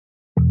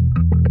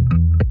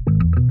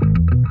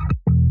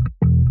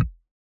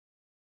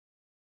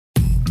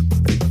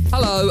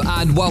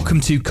And welcome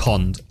to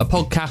Conned, a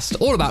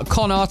podcast all about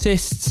con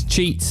artists,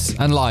 cheats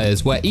and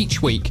liars, where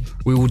each week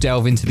we will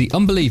delve into the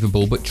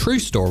unbelievable but true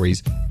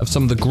stories of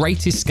some of the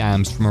greatest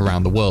scams from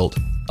around the world.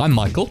 I'm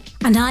Michael.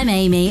 And I'm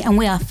Amy, and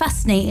we are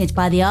fascinated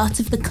by the art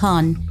of the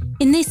con.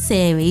 In this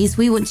series,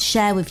 we want to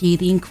share with you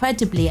the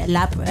incredibly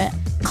elaborate,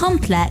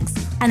 complex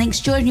and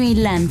extraordinary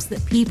lengths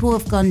that people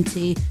have gone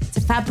to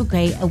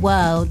fabricate a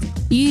world,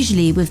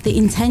 usually with the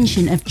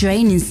intention of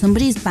draining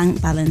somebody's bank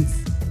balance.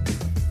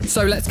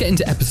 So let's get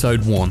into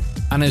episode 1,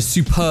 and a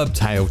superb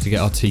tale to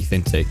get our teeth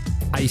into.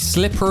 A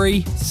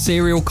slippery,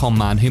 serial con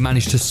man who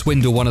managed to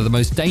swindle one of the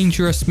most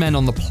dangerous men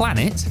on the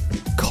planet,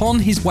 con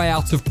his way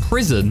out of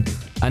prison,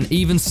 and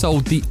even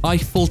sold the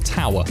Eiffel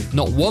Tower,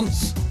 not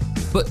once,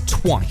 but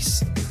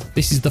twice.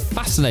 This is the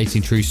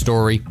fascinating true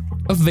story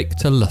of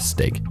Victor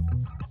Lustig.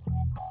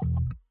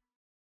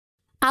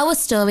 Our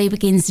story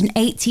begins in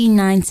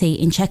 1890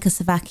 in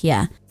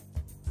Czechoslovakia.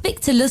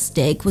 Victor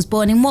Lustig was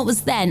born in what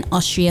was then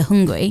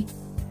Austria-Hungary,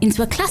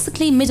 into a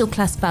classically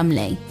middle-class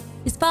family.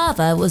 His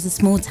father was a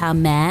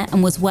small-town mayor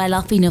and was well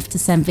off enough to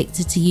send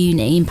Victor to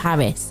uni in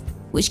Paris,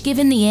 which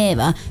given the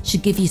era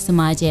should give you some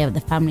idea of the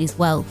family's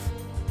wealth.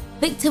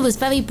 Victor was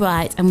very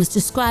bright and was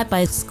described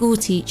by school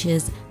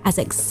teachers as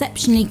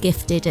exceptionally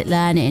gifted at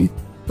learning,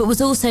 but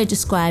was also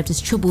described as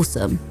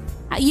troublesome.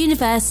 At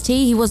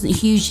university, he wasn't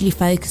hugely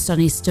focused on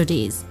his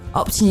studies,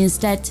 opting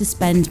instead to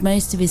spend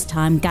most of his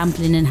time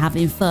gambling and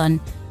having fun,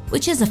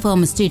 which as a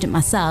former student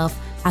myself,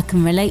 I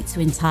can relate to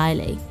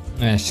entirely.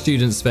 Yeah,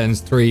 student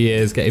spends 3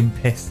 years getting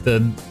pissed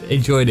and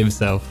enjoying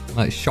himself,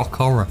 like shock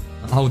horror.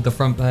 Hold the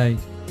front page.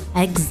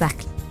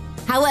 Exactly.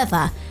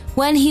 However,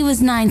 when he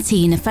was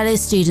 19, a fellow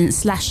student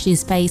slashed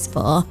his face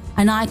for,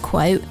 and I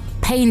quote,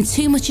 paying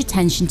too much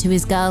attention to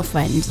his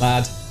girlfriend.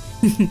 Lad.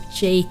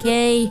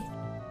 Cheeky.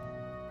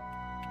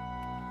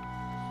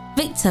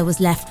 Victor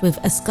was left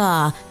with a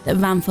scar that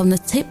ran from the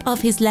tip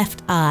of his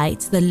left eye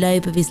to the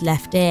lobe of his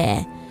left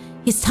ear.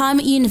 His time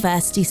at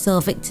university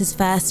saw Victor's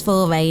first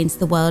foray into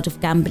the world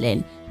of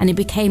gambling, and he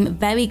became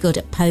very good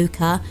at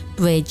poker,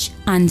 bridge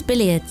and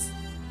billiards.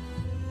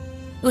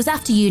 It was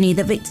after uni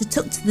that Victor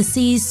took to the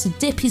seas to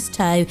dip his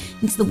toe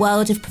into the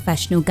world of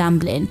professional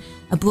gambling,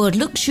 aboard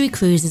luxury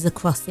cruises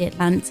across the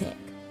Atlantic.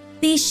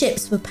 These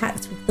ships were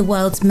packed with the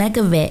world's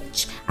mega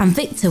rich, and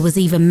Victor was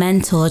even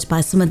mentored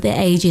by some of the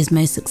age's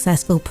most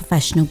successful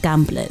professional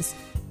gamblers.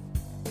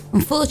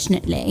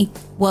 Unfortunately,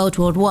 World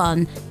War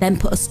I then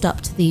put a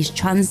stop to these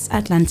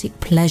transatlantic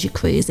pleasure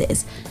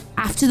cruises.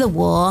 After the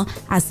war,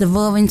 as the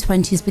Roaring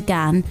Twenties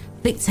began,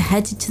 Victor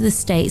headed to the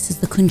States as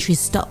the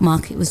country's stock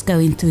market was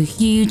going through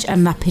huge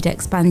and rapid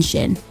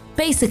expansion.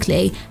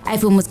 Basically,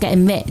 everyone was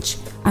getting rich,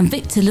 and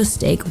Victor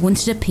Lustig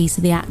wanted a piece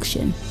of the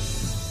action.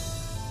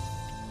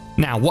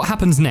 Now, what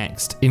happens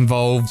next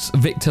involves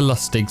Victor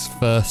Lustig's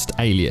first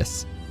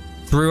alias.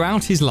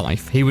 Throughout his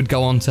life, he would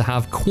go on to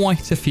have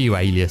quite a few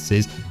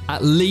aliases,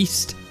 at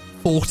least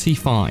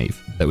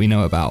 45 that we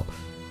know about.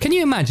 Can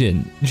you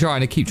imagine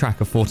trying to keep track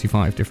of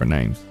 45 different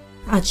names?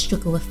 I'd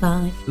struggle with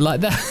 5.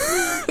 Like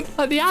that,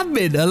 like the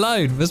admin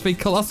alone must be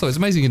colossal. It's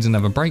amazing he didn't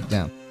have a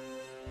breakdown.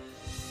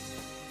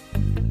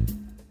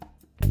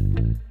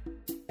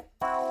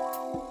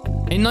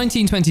 In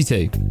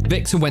 1922,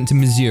 Victor went to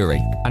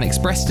Missouri and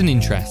expressed an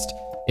interest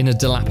in a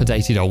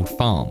dilapidated old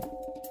farm.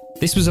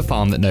 This was a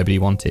farm that nobody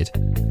wanted.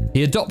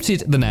 He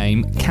adopted the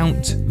name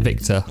Count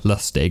Victor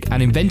Lustig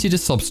and invented a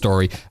sob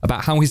story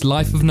about how his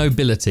life of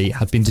nobility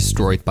had been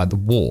destroyed by the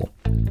war.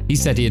 He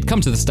said he had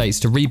come to the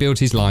States to rebuild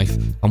his life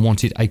and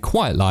wanted a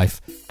quiet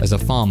life as a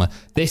farmer.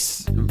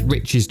 This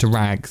riches to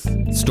rags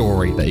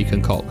story that he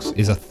concocts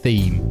is a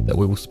theme that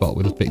we will spot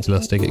with Victor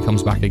Lustig. It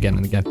comes back again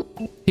and again.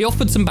 He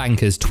offered some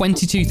bankers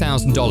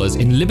 $22,000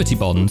 in Liberty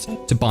bonds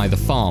to buy the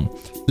farm.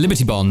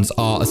 Liberty bonds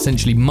are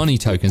essentially money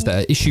tokens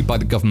that are issued by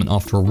the government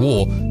after a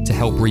war to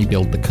help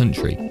rebuild the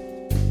country.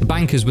 The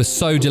bankers were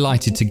so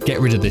delighted to get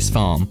rid of this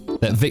farm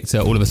that Victor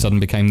all of a sudden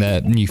became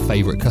their new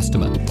favourite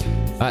customer.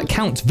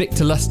 Count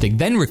Victor Lustig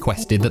then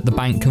requested that the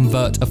bank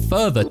convert a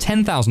further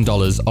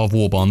 $10,000 of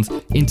war bonds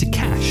into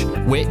cash,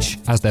 which,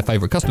 as their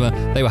favourite customer,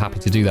 they were happy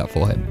to do that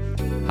for him.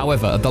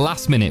 However, at the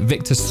last minute,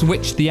 Victor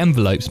switched the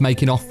envelopes,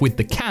 making off with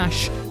the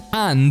cash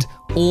and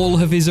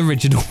all of his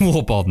original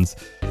war bonds.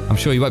 I'm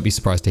sure you won't be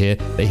surprised to hear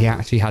that he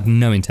actually had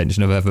no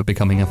intention of ever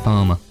becoming a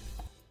farmer.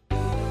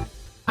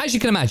 As you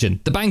can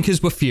imagine, the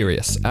bankers were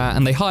furious,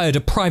 and they hired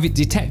a private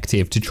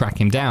detective to track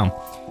him down.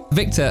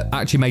 Victor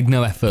actually made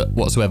no effort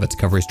whatsoever to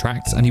cover his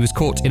tracks, and he was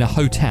caught in a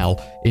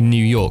hotel in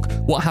New York.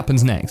 What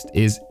happens next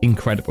is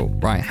incredible,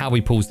 right? How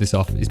he pulls this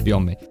off is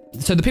beyond me.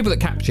 So the people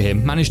that capture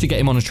him managed to get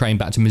him on a train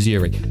back to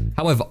Missouri.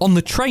 However, on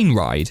the train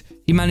ride,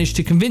 he managed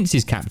to convince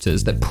his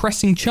captors that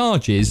pressing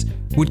charges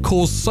would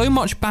cause so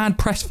much bad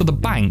press for the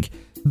bank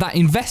that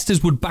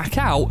investors would back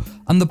out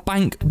and the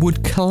bank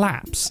would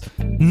collapse.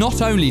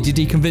 Not only did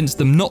he convince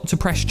them not to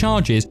press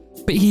charges,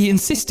 but he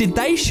insisted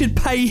they should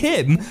pay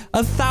him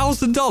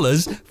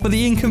 $1,000 for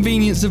the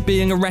inconvenience of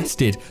being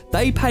arrested.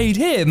 They paid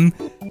him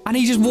and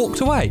he just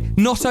walked away.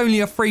 Not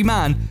only a free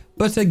man,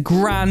 but a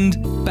grand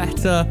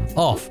better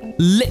off.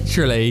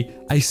 Literally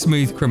a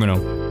smooth criminal.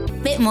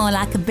 Bit more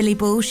like a Billy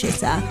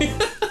bullshitter.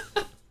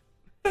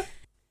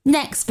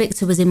 Next,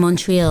 Victor was in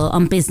Montreal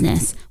on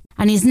business,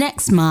 and his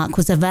next mark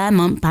was a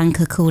Vermont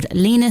banker called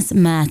Linus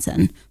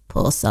Merton.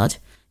 Poor sod.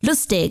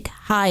 Lustig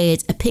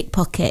hired a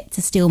pickpocket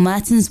to steal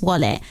Merton's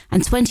wallet,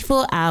 and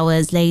 24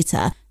 hours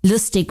later,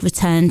 Lustig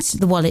returned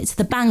the wallet to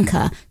the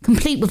banker,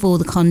 complete with all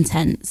the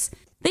contents.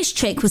 This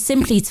trick was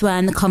simply to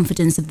earn the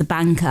confidence of the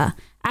banker.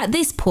 At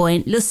this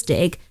point,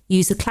 Lustig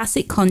used a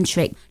classic con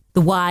trick,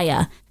 the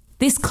wire.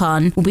 This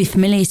con will be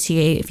familiar to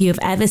you if you have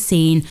ever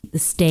seen The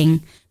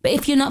Sting. But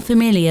if you're not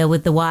familiar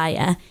with The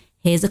Wire,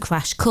 here's a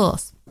crash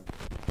course.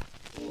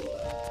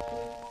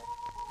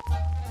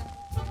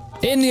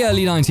 In the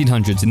early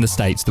 1900s in the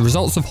States, the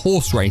results of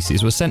horse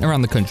races were sent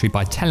around the country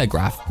by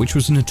telegraph, which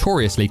was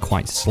notoriously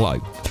quite slow.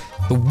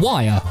 The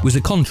wire was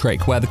a con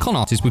trick where the con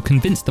artists would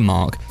convince the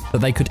mark that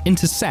they could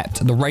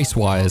intercept the race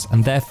wires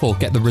and therefore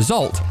get the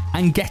result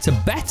and get a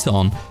bet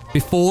on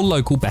before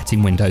local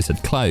betting windows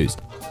had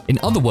closed. In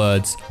other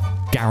words,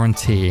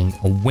 guaranteeing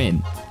a win.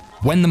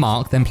 When the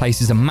mark then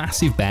places a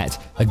massive bet,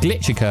 a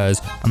glitch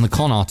occurs and the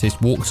con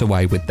artist walks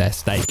away with their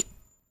stake.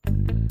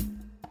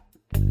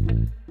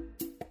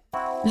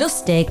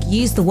 Lustig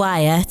used the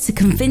wire to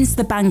convince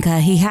the banker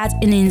he had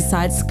an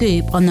inside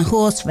scoop on the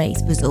horse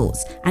race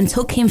results and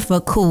took him for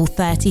a cool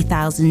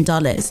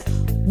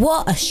 $30,000.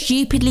 What a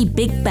stupidly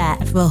big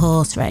bet for a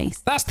horse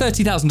race. That's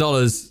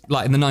 $30,000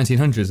 like in the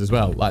 1900s as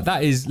well. Like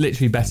that is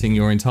literally betting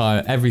your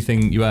entire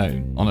everything you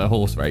own on a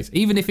horse race.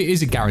 Even if it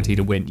is a guaranteed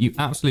to win, you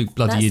absolute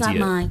bloody That's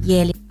idiot. Like my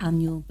yearly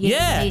annual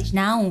wage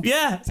now.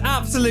 Yeah, it's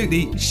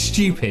absolutely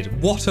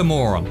stupid. What a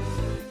moron.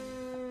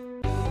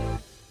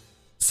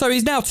 So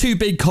he's now 2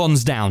 big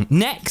cons down.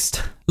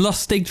 Next,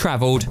 Lustig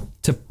travelled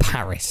to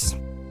Paris.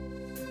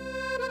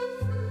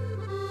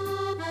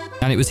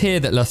 And it was here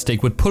that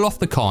Lustig would pull off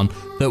the con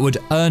that would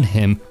earn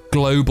him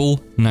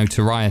global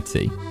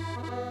notoriety.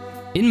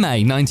 In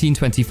May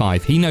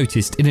 1925, he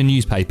noticed in a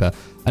newspaper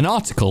an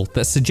article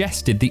that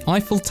suggested the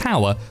Eiffel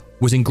Tower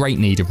was in great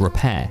need of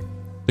repair.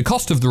 The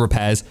cost of the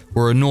repairs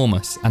were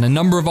enormous and a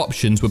number of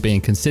options were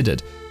being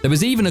considered. There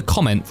was even a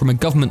comment from a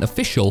government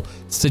official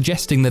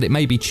suggesting that it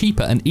may be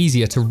cheaper and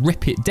easier to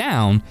rip it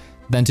down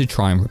than to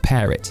try and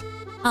repair it.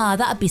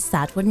 That'd be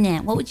sad, wouldn't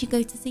it? What would you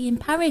go to see in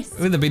Paris?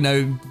 Would there be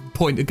no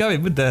point of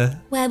going, would there?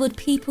 Where would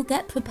people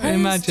get proposed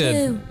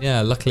Imagine. to?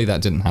 Yeah, luckily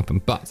that didn't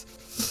happen. But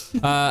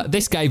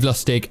this gave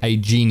Lustig a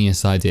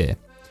genius idea.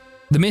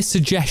 The mere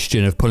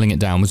suggestion of pulling it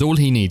down was all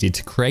he needed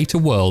to create a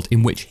world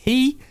in which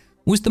he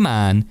was the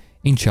man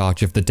in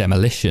charge of the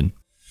demolition.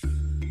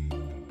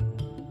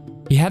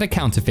 He had a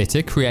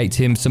counterfeiter create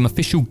him some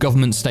official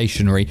government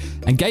stationery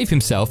and gave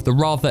himself the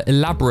rather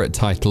elaborate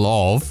title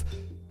of,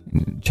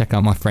 check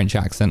out my French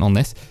accent on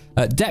this,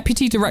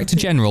 Deputy Director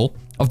General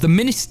of the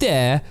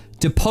Ministère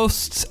de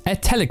Postes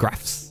et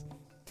Télégraphes,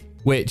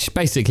 which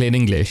basically in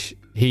English,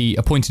 he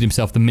appointed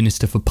himself the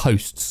Minister for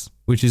Posts,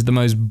 which is the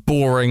most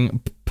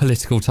boring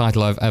political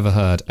title I've ever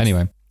heard.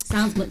 Anyway.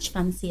 Sounds much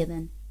fancier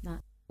than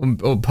that.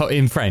 Or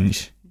in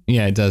French.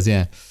 Yeah, it does,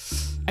 yeah.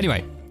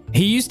 Anyway,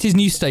 he used his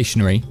new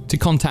stationery to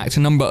contact a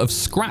number of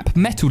scrap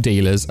metal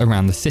dealers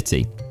around the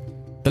city.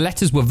 The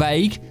letters were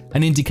vague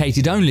and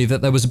indicated only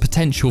that there was a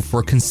potential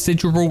for a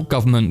considerable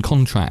government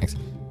contract,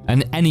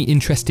 and any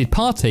interested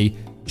party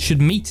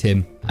should meet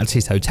him at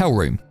his hotel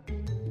room.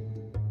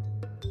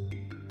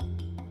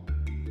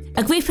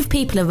 A group of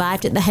people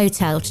arrived at the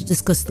hotel to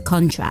discuss the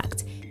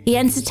contract. He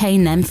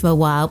entertained them for a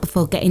while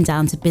before getting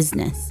down to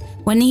business,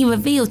 when he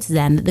revealed to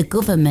them that the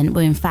government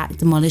were in fact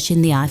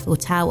demolishing the Eiffel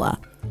Tower.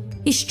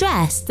 He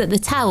stressed that the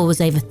tower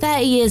was over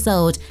 30 years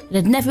old and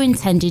had never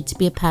intended to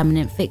be a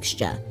permanent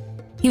fixture.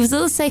 He was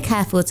also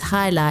careful to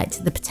highlight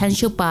to the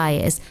potential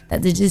buyers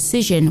that the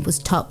decision was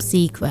top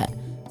secret.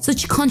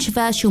 Such a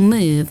controversial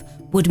move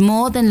would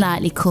more than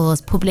likely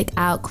cause public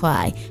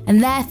outcry,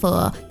 and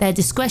therefore their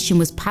discretion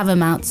was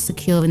paramount to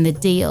securing the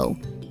deal.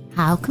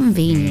 How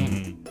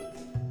convenient.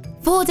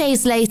 4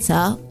 days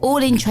later, all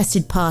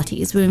interested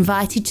parties were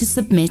invited to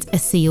submit a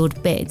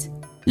sealed bid.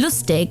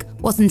 Lustig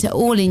wasn't at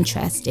all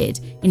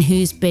interested in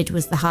whose bid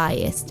was the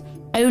highest,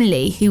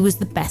 only who was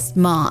the best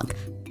mark.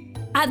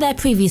 At their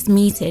previous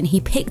meeting,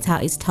 he picked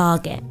out his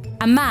target,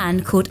 a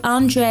man called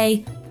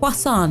André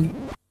Poisson.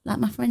 Like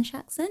my French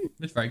accent?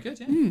 That's very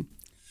good, yeah.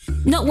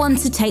 Not one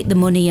to take the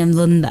money and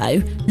run though,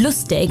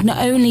 Lustig not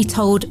only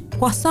told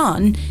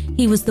Poisson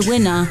he was the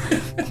winner,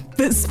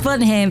 but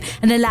spun him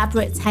an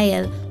elaborate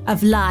tale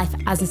of life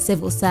as a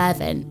civil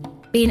servant,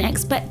 being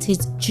expected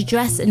to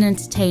dress and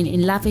entertain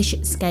in lavish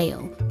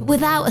scale, but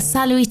without a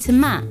salary to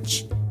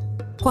match.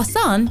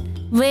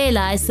 Poisson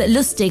realised that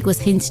Lustig was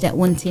hinted at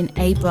wanting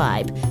a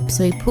bribe,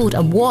 so he pulled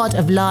a wad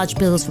of large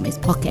bills from his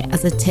pocket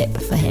as a tip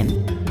for him.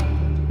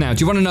 Now,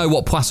 do you want to know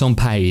what Poisson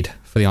paid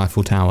for the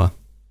Eiffel Tower?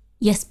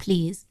 Yes,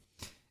 please.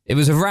 It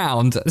was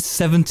around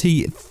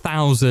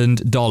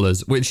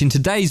 $70,000, which in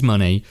today's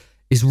money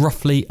is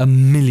roughly $1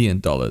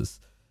 million.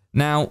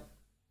 Now,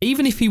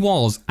 even if he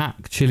was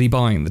actually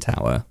buying the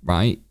tower,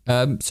 right,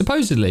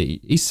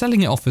 supposedly he's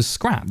selling it off as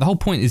scrap. The whole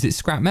point is it's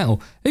scrap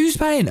metal. Who's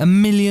paying $1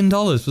 million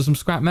for some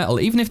scrap metal,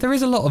 even if there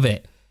is a lot of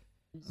it?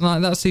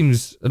 Like, that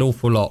seems an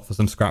awful lot for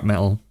some scrap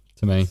metal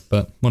to me,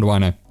 but what do I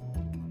know?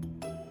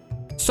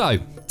 So,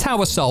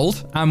 tower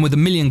sold, and with £1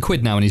 million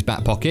now in his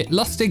back pocket,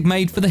 Lustig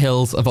made for the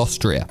hills of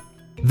Austria.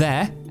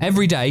 There,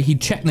 every day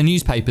he'd check the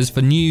newspapers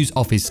for news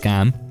of his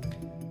scam,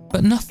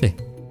 but nothing.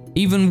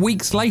 Even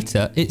weeks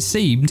later, it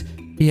seemed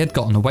he had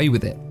gotten away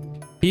with it.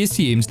 He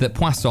assumed that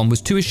Poisson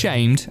was too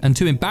ashamed and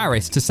too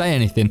embarrassed to say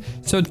anything,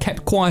 so had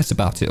kept quiet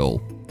about it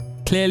all.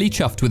 Clearly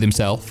chuffed with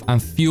himself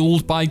and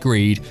fueled by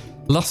greed,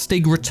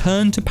 Lustig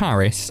returned to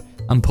Paris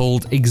and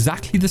pulled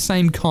exactly the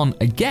same con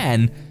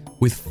again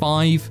with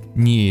 5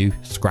 new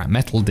scrap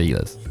metal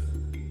dealers.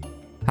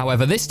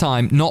 However, this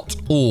time, not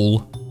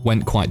all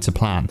went quite to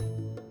plan.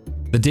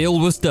 The deal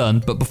was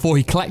done, but before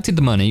he collected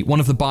the money, one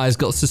of the buyers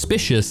got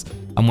suspicious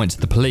and went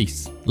to the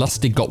police.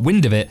 Lustig got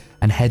wind of it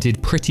and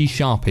headed pretty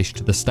sharpish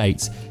to the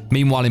States.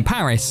 Meanwhile, in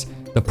Paris,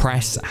 the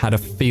press had a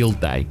field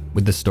day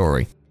with the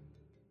story.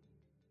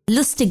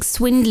 Lustig's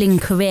swindling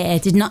career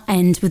did not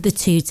end with the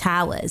 2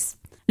 towers.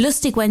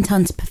 Lustig went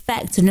on to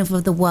perfect another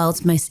of the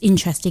world's most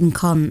interesting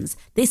cons.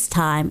 This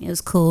time, it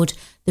was called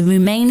the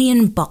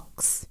Romanian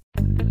box.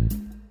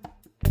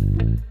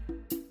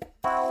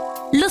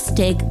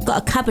 Lustig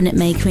got a cabinet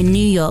maker in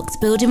New York to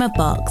build him a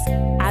box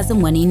as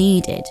and when he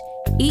needed.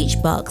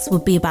 Each box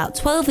would be about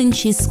 12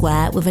 inches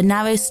square with a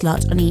narrow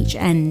slot on each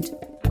end.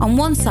 On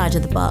one side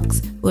of the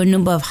box were a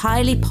number of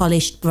highly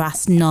polished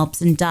brass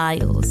knobs and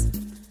dials.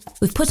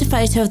 We've put a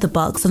photo of the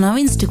box on our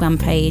Instagram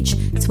page.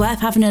 It's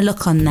worth having a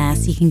look on there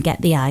so you can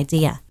get the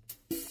idea.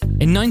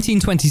 In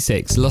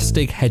 1926,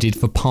 Lustig headed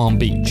for Palm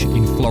Beach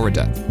in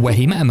Florida, where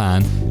he met a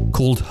man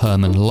called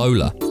Herman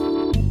Lola.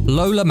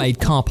 Lola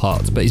made car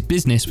parts, but his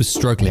business was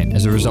struggling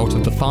as a result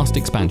of the fast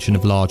expansion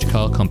of large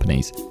car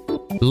companies.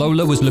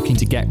 Lola was looking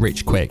to get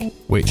rich quick,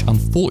 which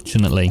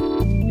unfortunately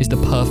is the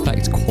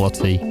perfect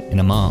quality in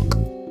a mark.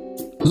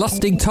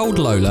 Lustig told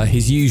Lola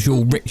his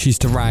usual riches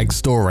to rags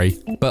story,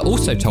 but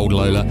also told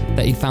Lola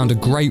that he'd found a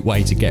great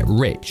way to get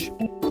rich.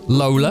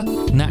 Lola,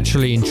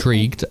 naturally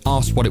intrigued,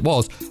 asked what it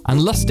was,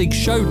 and Lustig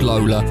showed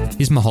Lola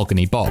his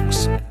mahogany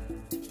box.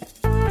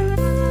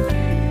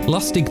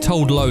 Lustig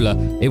told Lola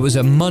it was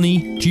a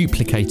money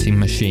duplicating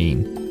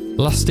machine.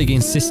 Lustig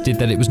insisted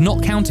that it was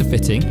not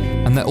counterfeiting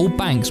and that all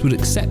banks would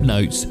accept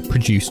notes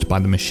produced by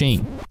the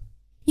machine.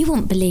 You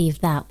wouldn't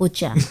believe that,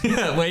 would you?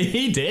 Well,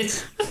 he did.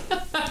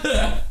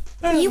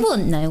 You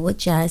wouldn't know,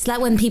 would you? It's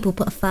like when people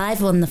put a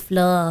 $5 on the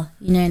floor,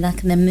 you know,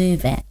 like, and then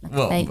move it.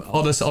 Like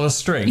on a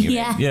string?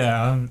 Yeah.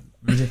 Yeah,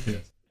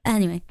 ridiculous.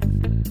 Anyway.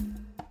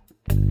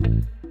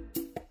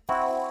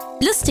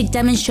 Lustig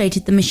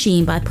demonstrated the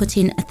machine by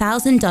putting a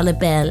 $1,000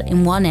 bill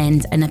in one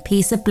end and a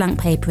piece of blank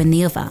paper in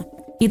the other.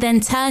 He then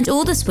turned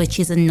all the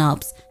switches and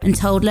knobs and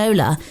told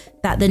Lola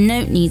that the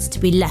note needs to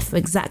be left for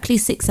exactly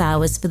 6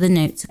 hours for the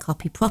note to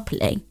copy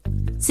properly.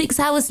 6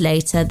 hours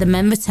later, the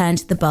men returned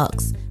to the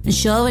box, and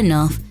sure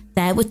enough,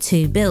 there were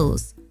 2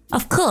 bills.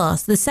 Of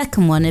course, the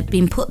second one had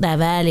been put there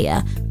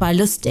earlier by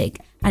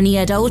Lustig, and he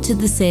had altered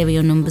the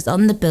serial numbers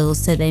on the bills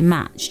so they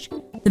matched.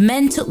 The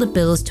men took the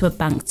bills to a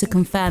bank to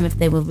confirm if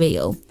they were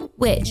real,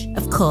 which,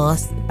 of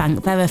course, the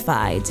bank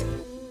verified.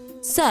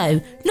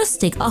 So,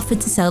 Lustig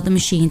offered to sell the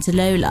machine to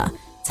Lola,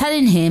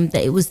 telling him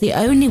that it was the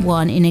only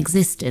one in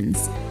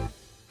existence.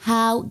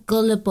 How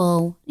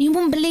gullible. You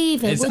wouldn't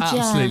believe it, would you? It's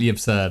absolutely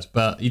absurd,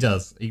 but he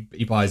does.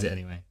 He buys it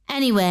anyway.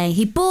 Anyway,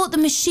 he bought the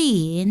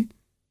machine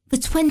for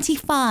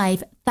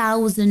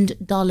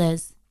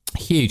 $25,000.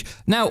 Huge.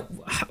 Now,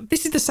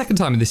 this is the second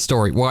time in this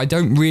story where I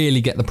don't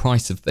really get the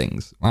price of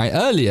things, right?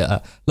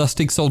 Earlier,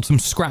 Lustig sold some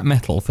scrap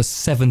metal for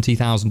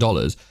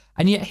 $70,000,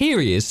 and yet here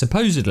he is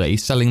supposedly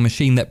selling a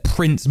machine that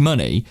prints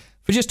money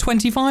for just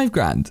 25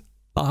 grand.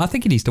 I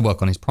think he needs to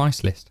work on his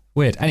price list.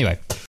 Weird. Anyway,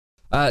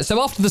 so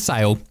after the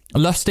sale,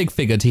 Lustig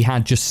figured he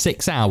had just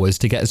 6 hours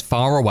to get as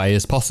far away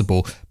as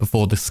possible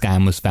before the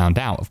scam was found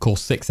out. Of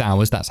course, 6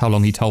 hours, that's how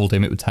long he told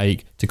him it would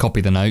take to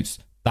copy the notes.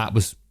 That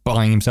was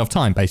buying himself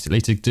time,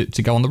 basically,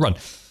 to go on the run.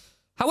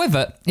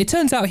 However, it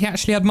turns out he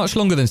actually had much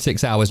longer than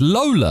 6 hours.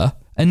 Lola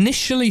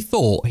initially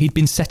thought he'd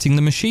been setting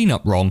the machine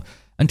up wrong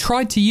and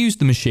tried to use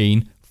the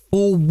machine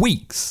for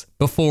weeks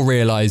before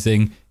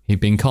realising he'd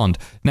been conned.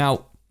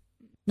 Now,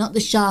 not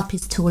the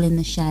sharpest tool in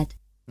the shed.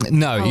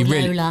 No, he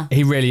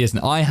really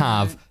isn't. I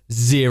have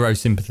zero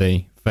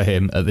sympathy for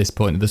him at this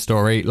point of the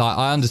story. Like,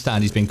 I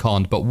understand he's been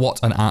conned, but what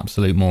an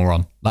absolute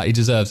moron. Like, he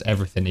deserves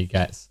everything he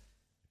gets.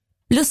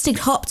 Lustig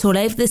hopped all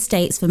over the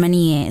States for many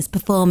years,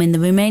 performing the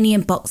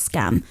Romanian box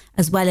scam,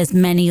 as well as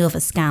many other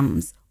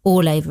scams,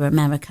 all over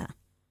America.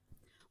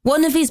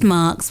 One of his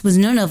marks was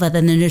none other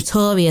than the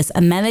notorious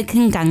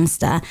American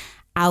gangster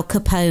Al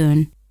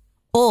Capone,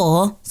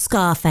 or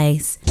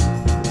Scarface.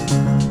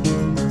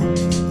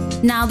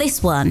 Now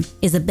this one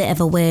is a bit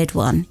of a weird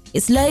one.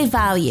 It's low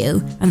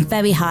value and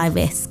very high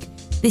risk.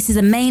 This is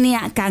a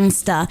maniac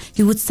gangster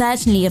who would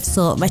certainly have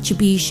sought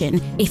retribution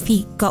if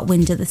he got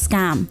wind of the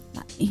scam.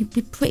 You'd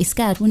be pretty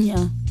scared, wouldn't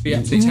you? Be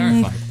absolutely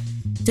terrified.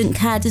 Didn't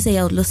care, does he,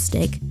 old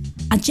Lustig?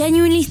 I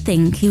genuinely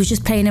think he was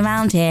just playing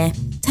around here,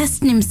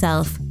 testing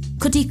himself.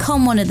 Could he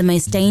con one of the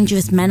most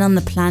dangerous men on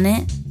the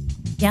planet?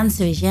 The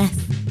answer is yes.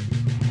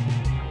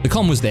 The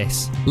con was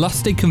this.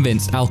 Lustig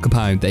convinced Al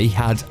Capone that he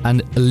had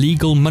an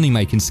illegal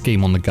money-making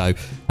scheme on the go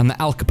and that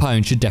Al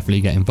Capone should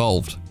definitely get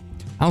involved.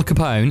 Al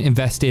Capone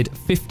invested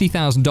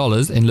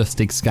 $50,000 in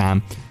Lustig's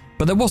scam,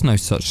 but there was no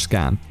such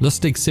scam.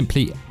 Lustig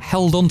simply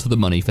held on to the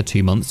money for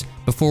 2 months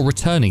before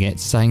returning it,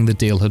 saying the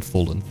deal had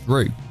fallen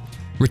through.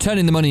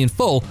 Returning the money in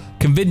full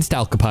convinced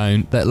Al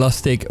Capone that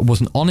Lustig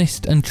was an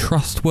honest and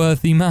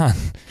trustworthy man.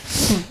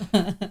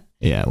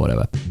 Yeah,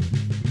 whatever.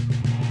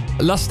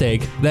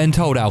 Lustig then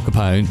told Al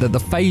Capone that the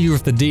failure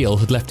of the deal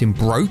had left him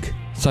broke,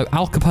 so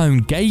Al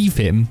Capone gave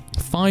him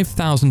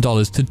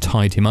 $5,000 to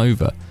tide him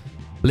over.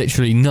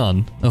 Literally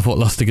none of what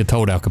Lustig had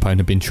told Al Capone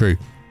had been true,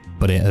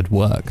 but it had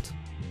worked.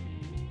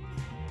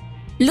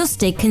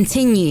 Lustig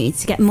continued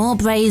to get more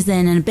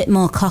brazen and a bit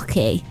more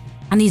cocky,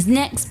 and his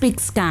next big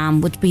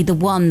scam would be the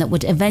one that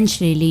would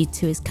eventually lead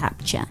to his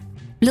capture.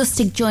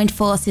 Lustig joined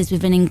forces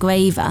with an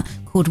engraver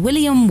called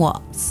William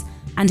Watts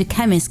and a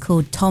chemist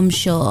called Tom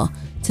Shaw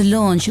to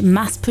launch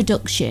mass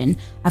production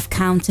of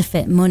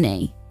counterfeit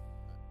money.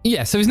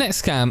 Yeah, so his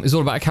next scam is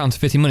all about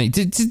counterfeiting money.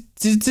 Does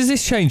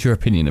this change your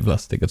opinion of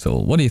Lustig at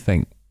all? What do you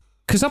think?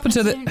 Because up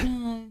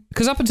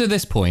until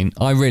this point,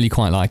 I really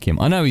quite like him.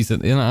 I know he's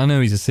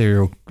a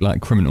serial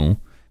criminal,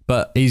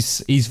 but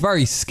he's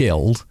very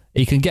skilled.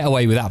 He can get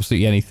away with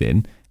absolutely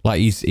anything. Like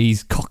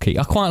he's cocky.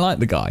 I quite like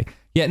the guy.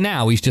 Yet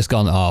now he's just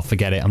gone, oh,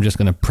 forget it. I'm just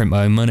going to print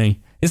my own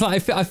money. It's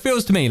like it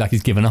feels to me like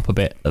he's given up a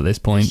bit at this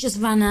point. He's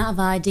just ran out of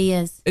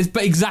ideas. It's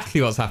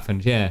exactly what's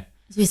happened. Yeah.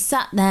 We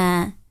sat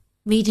there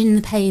reading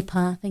the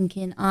paper,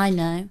 thinking, I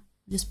know,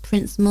 just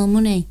print some more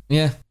money.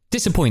 Yeah.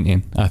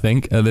 Disappointing, I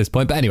think, at this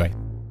point. But anyway.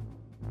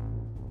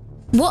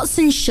 Watts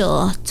and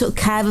Shaw took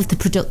care of the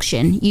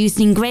production,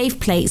 using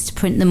engraved plates to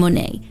print the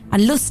money,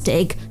 and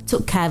Lustig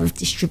took care of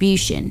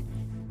distribution.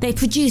 They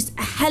produced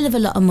a hell of a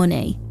lot of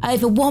money,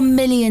 over $1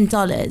 million,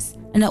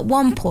 and at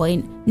one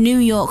point, New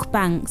York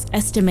banks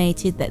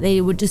estimated that they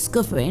were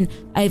discovering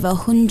over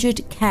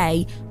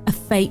 100k of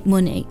fake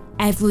money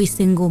every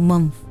single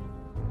month.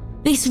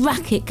 This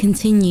racket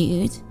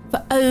continued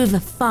for over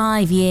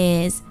 5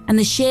 years, and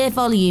the sheer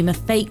volume of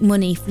fake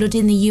money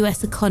flooding the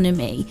US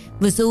economy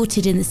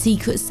resulted in the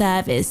Secret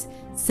Service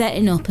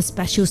setting up a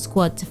special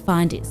squad to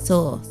find its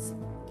source.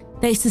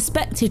 They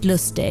suspected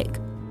Lustig,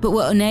 but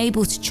were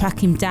unable to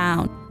track him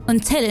down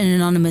until an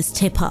anonymous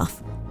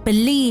tip-off,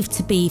 believed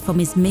to be from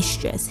his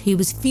mistress, who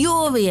was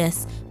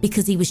furious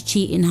because he was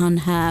cheating on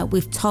her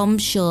with Tom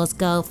Shaw's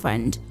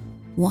girlfriend.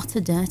 What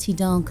a dirty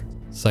dog.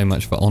 So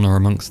much for honour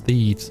amongst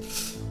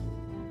thieves.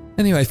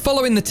 Anyway,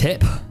 following the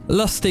tip,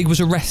 Lustig was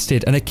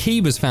arrested and a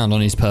key was found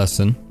on his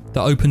person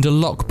that opened a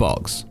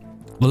lockbox.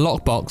 The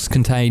lockbox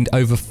contained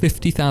over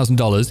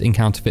 $50,000 in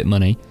counterfeit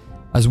money,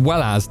 as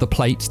well as the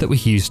plates that were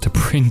used to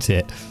print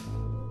it.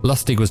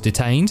 Lustig was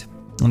detained,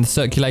 and the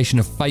circulation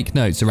of fake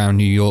notes around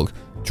New York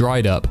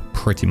dried up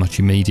pretty much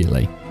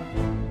immediately.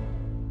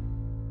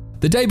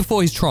 The day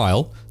before his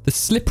trial, the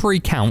slippery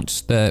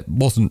count, there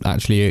wasn't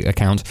actually a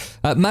count,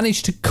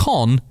 managed to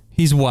con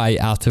his way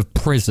out of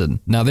prison.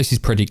 Now, this is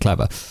pretty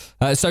clever.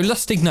 So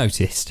Lustig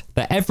noticed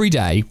that every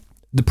day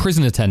the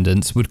prison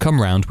attendants would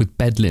come round with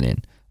bed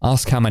linen,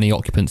 ask how many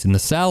occupants in the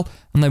cell,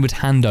 and they would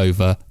hand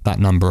over that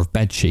number of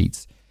bed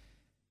sheets.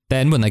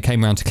 Then, when they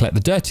came round to collect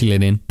the dirty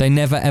linen, they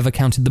never ever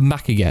counted them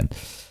back again.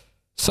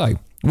 So,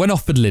 when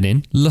offered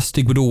linen,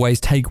 Lustig would always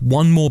take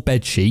one more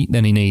bed sheet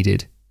than he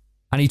needed.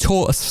 And he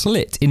tore a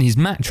slit in his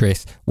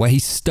mattress where he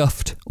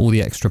stuffed all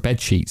the extra bed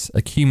sheets,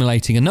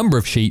 accumulating a number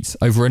of sheets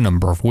over a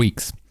number of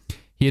weeks.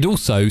 He had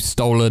also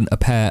stolen a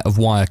pair of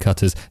wire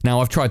cutters. Now,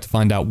 I've tried to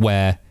find out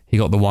where he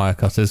got the wire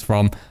cutters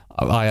from.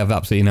 I have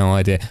absolutely no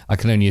idea. I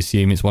can only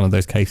assume it's one of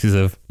those cases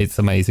of it's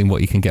amazing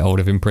what you can get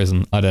hold of in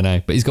prison. I don't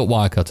know. But he's got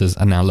wire cutters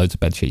and now loads of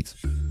bed sheets.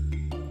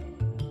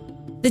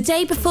 The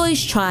day before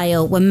his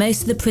trial, when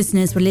most of the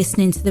prisoners were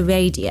listening to the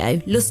radio,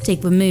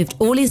 Lustig removed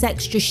all his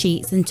extra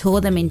sheets and tore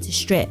them into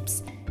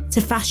strips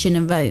to fashion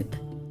a rope.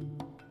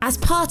 As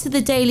part of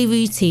the daily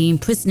routine,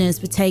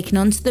 prisoners were taken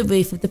onto the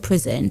roof of the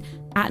prison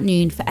at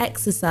noon for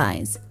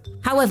exercise.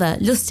 However,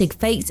 Lustig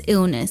faked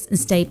illness and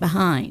stayed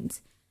behind.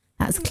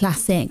 That's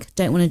classic.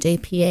 Don't want to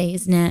do PE,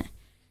 isn't it?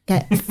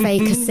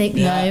 Fake a sick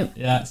note.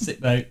 Yeah,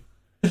 sick note.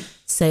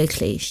 So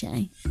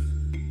cliche.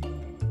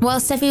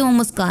 Whilst everyone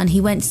was gone,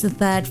 he went to the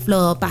third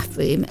floor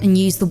bathroom and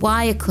used the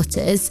wire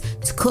cutters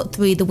to cut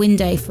through the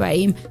window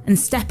frame and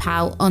step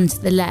out onto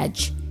the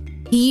ledge.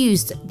 He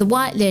used the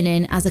white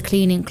linen as a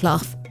cleaning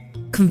cloth,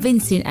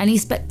 convincing any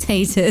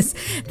spectators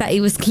that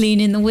he was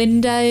cleaning the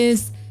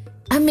windows.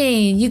 I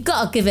mean, you've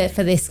got to give it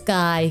for this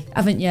guy,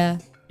 haven't you?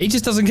 He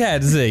just doesn't care,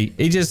 does he?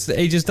 He just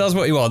does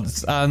what he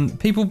wants, and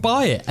people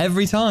buy it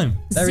every time.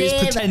 There he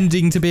is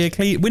pretending to be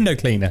a window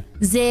cleaner.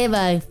 0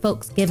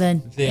 fucks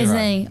given, isn't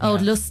he? Old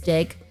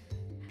Lustig.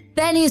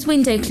 Then his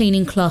window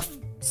cleaning cloth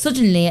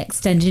suddenly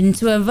extended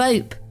into a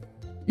rope.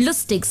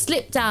 Lustig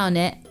slipped down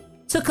it,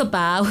 took a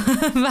bow,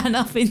 and ran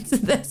off into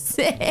the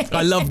sea.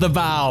 I love the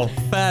bow.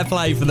 Fair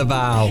play for the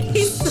bow.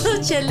 He's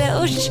such a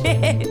little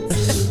shit.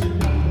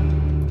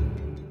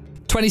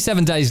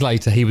 27 days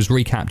later, he was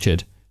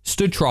recaptured,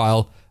 stood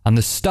trial, and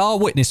the star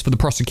witness for the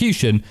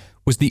prosecution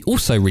was the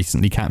also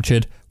recently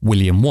captured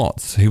William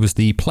Watts, who was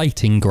the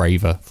plate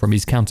engraver from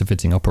his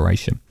counterfeiting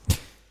operation.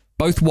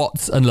 Both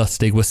Watts and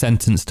Lustig were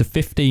sentenced to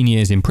 15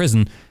 years in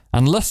prison,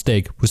 and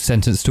Lustig was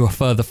sentenced to a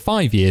further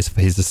 5 years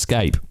for his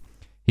escape.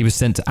 He was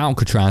sent to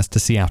Alcatraz to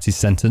see out his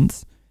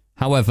sentence.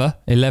 However,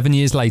 11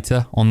 years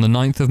later, on the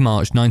 9th of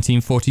March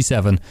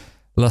 1947,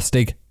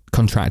 Lustig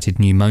contracted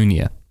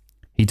pneumonia.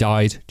 He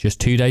died just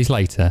 2 days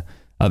later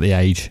at the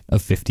age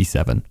of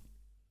 57.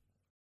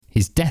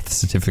 His death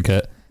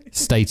certificate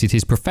stated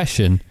his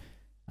profession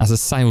as a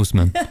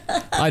salesman.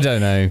 I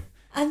don't know.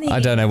 I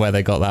don't know where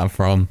they got that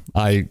from.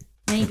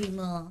 Maybe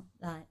more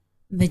like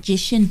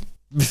magician.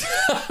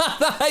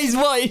 That is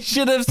what he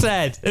should have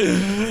said.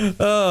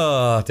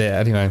 Oh dear.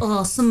 Anyway.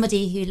 Or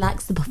somebody who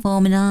likes the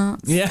performing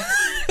arts. Yeah.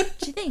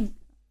 Do you think?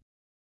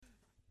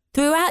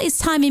 Throughout his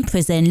time in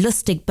prison,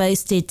 Lustig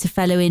boasted to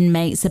fellow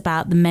inmates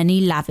about the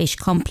many lavish,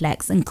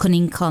 complex and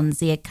cunning cons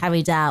he had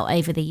carried out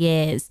over the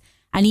years.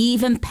 And he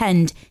even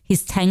penned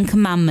his 10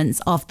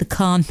 commandments of the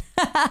con.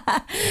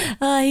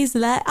 I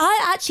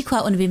actually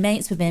quite want to be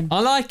mates with him. I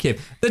like him.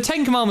 The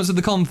 10 commandments of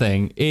the con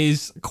thing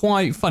is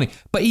quite funny.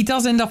 But he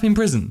does end up in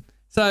prison.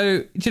 So,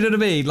 do you know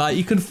what I mean? Like,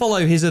 you can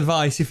follow his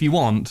advice if you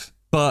want,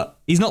 but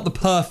he's not the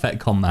perfect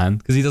con man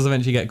because he does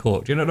eventually get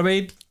caught. Do you know what I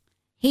mean?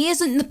 He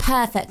isn't the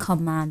perfect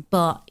con man,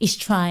 but he's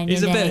trying.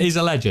 He's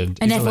a legend.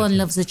 And everyone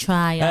loves a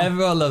trier.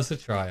 Everyone loves a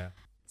trier.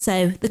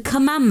 So the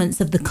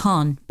commandments of the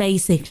con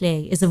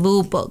basically is a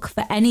rule book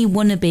for any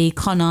wannabe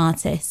con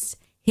artist.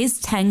 His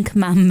 10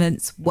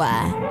 commandments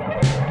were: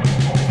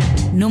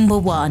 Number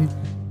 1,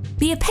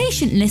 be a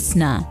patient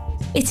listener.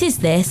 It is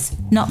this,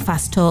 not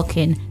fast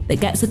talking,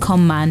 that gets a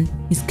con man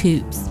his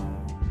coops.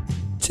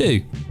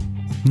 2,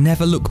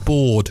 never look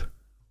bored.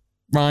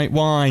 Right,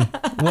 why?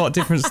 What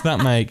difference does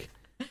that make?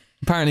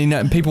 Apparently,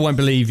 no, people won't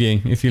believe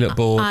you if you look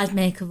bored. I'd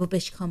make a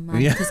rubbish con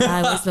man because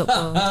I always look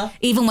bored.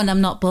 Even when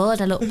I'm not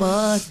bored, I look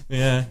bored.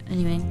 Yeah.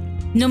 Anyway.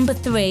 Number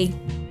 3,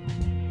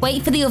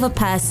 wait for the other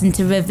person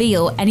to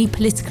reveal any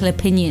political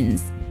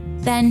opinions.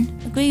 Then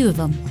agree with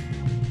them.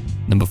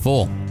 Number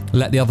 4,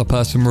 let the other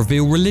person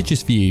reveal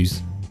religious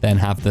views. Then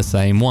have the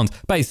same ones.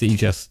 Basically,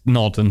 just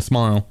nod and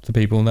smile to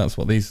people. That's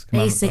what these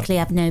commandments basically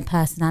have no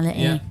personality.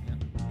 Yeah.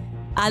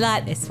 I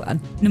like this one.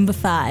 Number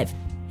 5,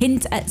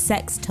 hint at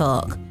sex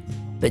talk.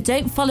 But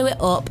don't follow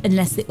it up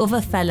unless the other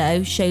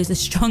fellow shows a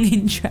strong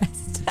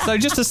interest. So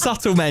just a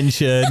subtle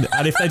mention,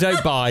 and if they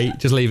don't bite,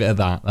 just leave it at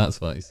that. That's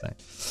what he's saying.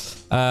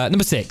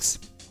 Number 6,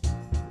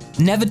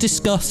 never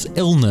discuss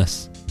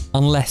illness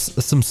unless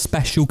some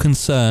special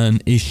concern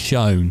is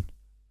shown.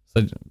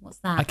 So what's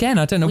that? Again,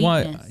 I don't know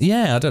why.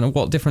 Yeah, I don't know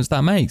what difference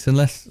that makes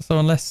unless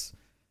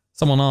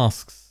someone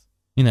asks,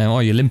 oh,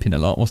 you're limping a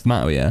lot. What's the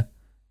matter with you?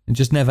 And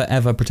just never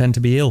ever pretend to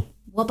be ill.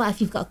 What about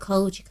if you've got a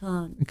cold? You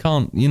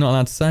can't. You're not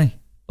allowed to say.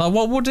 Like,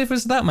 what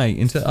difference does that make?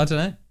 I don't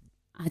know.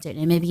 I don't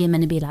know. Maybe you're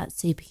meant to be like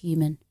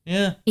superhuman.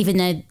 Yeah. Even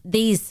though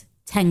these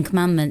 10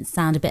 commandments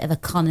sound a bit of a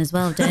con as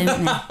well, don't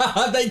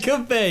they? They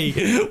could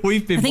be.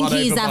 We've been. I think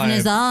he's having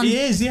us on. He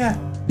is, yeah.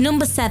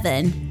 Number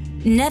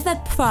 7, never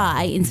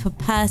pry into a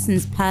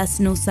person's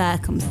personal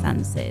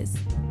circumstances.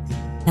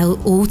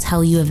 They'll all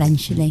tell you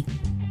eventually.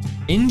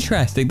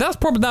 Interesting. That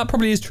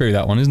probably is true.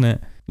 That one, isn't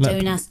it?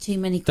 Don't ask too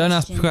many questions. Don't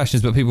ask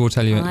questions, but people will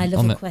tell you. I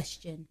love a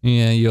question.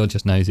 Yeah, you're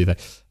just nosy though.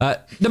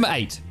 Number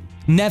 8,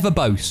 never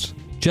boast.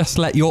 Just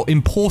let your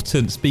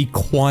importance be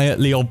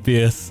quietly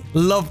obvious.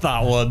 Love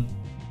that one.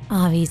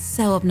 Oh, he's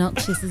so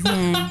obnoxious,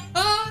 isn't he?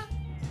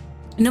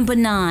 Number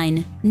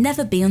 9,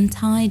 never be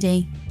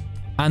untidy.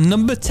 And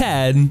number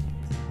 10,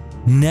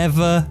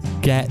 never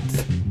get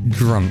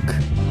drunk.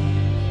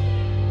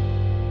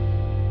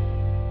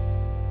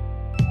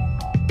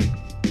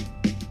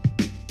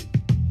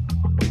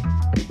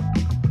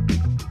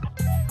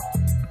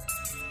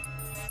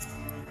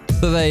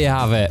 So there you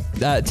have it.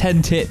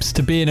 10 tips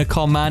to being a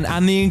con man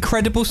and the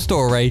incredible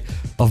story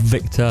of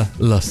Victor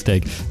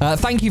Lustig.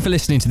 Thank you for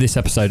listening to this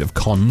episode of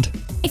Conned.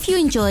 If you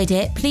enjoyed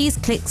it, please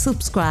click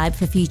subscribe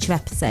for future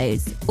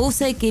episodes.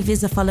 Also give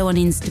us a follow on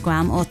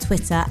Instagram or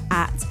Twitter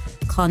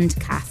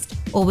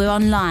 @ConnedCast, or we're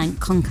online,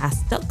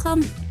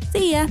 concast.com.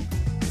 See ya.